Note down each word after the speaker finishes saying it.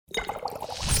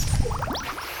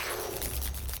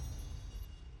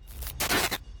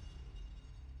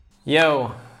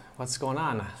Yo, what's going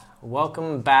on?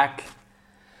 Welcome back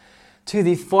to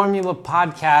the Formula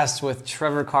Podcast with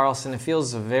Trevor Carlson. It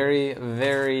feels very,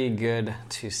 very good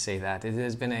to say that. It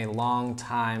has been a long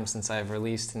time since I've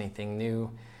released anything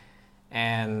new,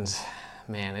 and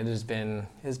man, it's been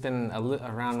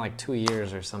around like 2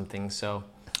 years or something. So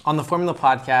on the Formula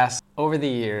Podcast, over the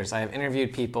years, I have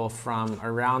interviewed people from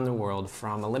around the world,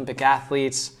 from Olympic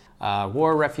athletes,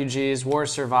 war refugees, war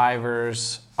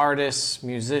survivors, artists,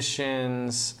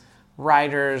 musicians,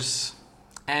 writers,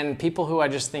 and people who I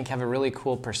just think have a really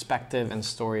cool perspective and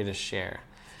story to share.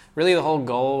 Really, the whole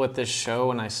goal with this show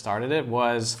when I started it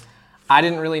was I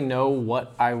didn't really know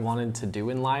what I wanted to do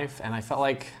in life, and I felt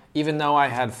like even though I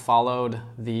had followed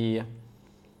the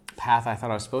path I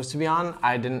thought I was supposed to be on,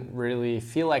 I didn't really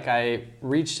feel like I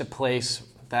reached a place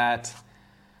that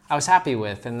I was happy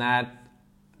with, and that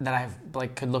I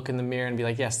could look in the mirror and be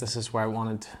like, yes, this is where I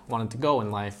wanted to go in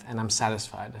life, and I'm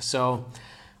satisfied. So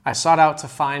I sought out to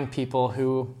find people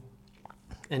who,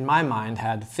 in my mind,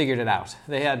 had figured it out.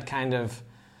 They had kind of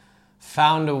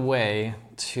found a way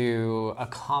to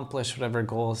accomplish whatever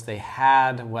goals they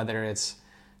had, whether it's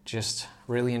just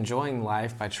really enjoying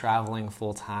life by traveling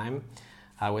full time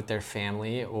with their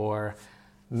family, or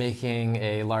making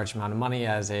a large amount of money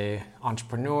as an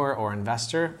entrepreneur or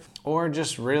investor, or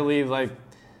just really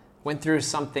went through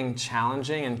something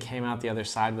challenging and came out the other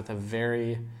side with a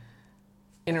very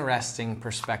interesting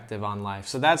perspective on life.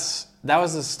 So that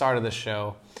was the start of the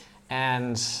show.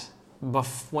 And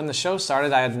when the show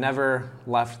started, I had never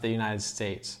left the United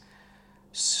States.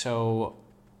 So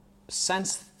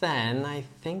since then, I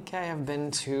think I have been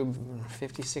to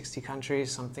 50, 60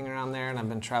 countries, something around there, and I've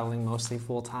been traveling mostly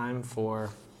full-time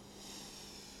for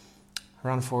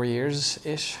around 4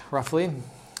 years-ish, roughly.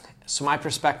 So my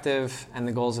perspective and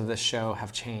the goals of this show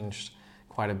have changed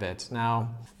quite a bit. Now,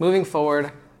 moving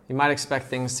forward, you might expect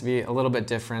things to be a little bit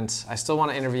different. I still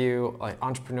want to interview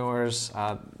entrepreneurs.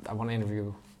 I want to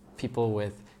interview people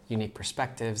with unique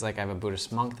perspectives. Like I have a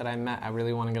Buddhist monk that I met. I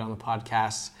really want to get on the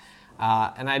podcast.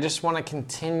 And I just want to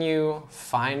continue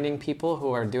finding people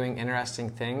who are doing interesting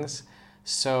things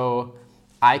so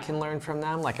I can learn from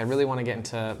them. Like I really want to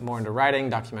get more into writing,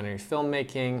 documentary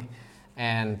filmmaking,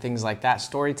 and things like that,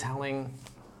 storytelling.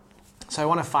 So I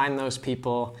want to find those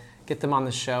people, get them on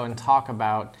the show, and talk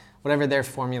about whatever their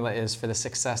formula is for the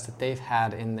success that they've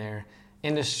had in their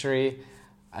industry.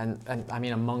 And I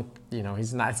mean, a monk,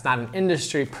 it's not an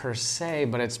industry per se,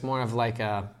 but it's more of like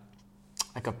a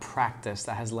practice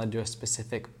that has led to a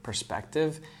specific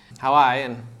perspective. How I,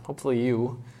 and hopefully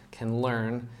you, can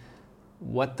learn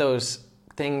what those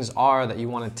things are that you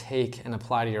want to take and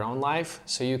apply to your own life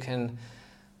so you can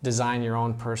design your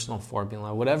own personal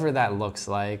formula, whatever that looks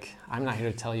like. I'm not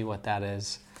here to tell you what that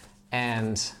is.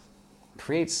 And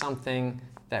create something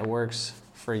that works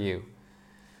for you.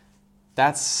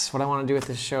 That's what I want to do with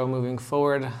this show moving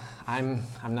forward. I'm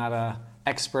not an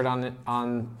expert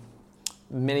on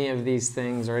many of these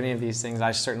things or any of these things.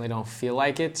 I certainly don't feel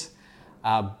like it.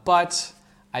 But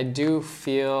I do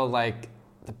feel like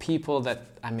the people that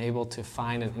I'm able to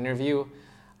find and interview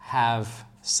have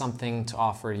something to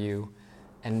offer you,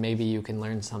 and maybe you can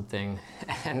learn something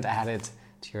and add it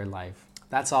to your life.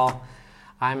 That's all.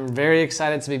 I'm very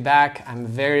excited to be back. I'm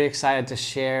very excited to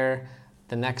share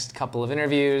the next couple of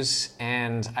interviews,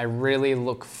 and I really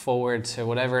look forward to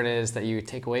whatever it is that you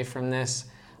take away from this.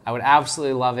 I would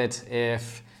absolutely love it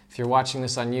if you're watching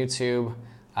this on YouTube,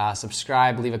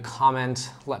 subscribe, leave a comment,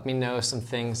 let me know some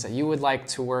things that you would like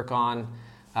to work on,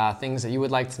 things that you would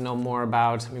like to know more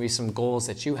about, maybe some goals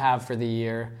that you have for the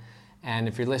year. And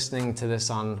if you're listening to this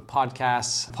on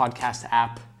podcast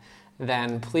app,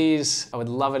 then please, I would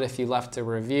love it if you left a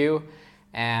review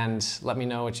and let me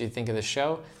know what you think of the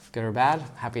show, good or bad.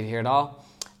 Happy to hear it all.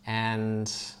 And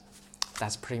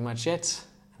that's pretty much it.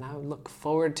 And I look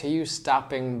forward to you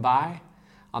stopping by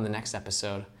on the next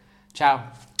episode.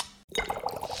 Ciao.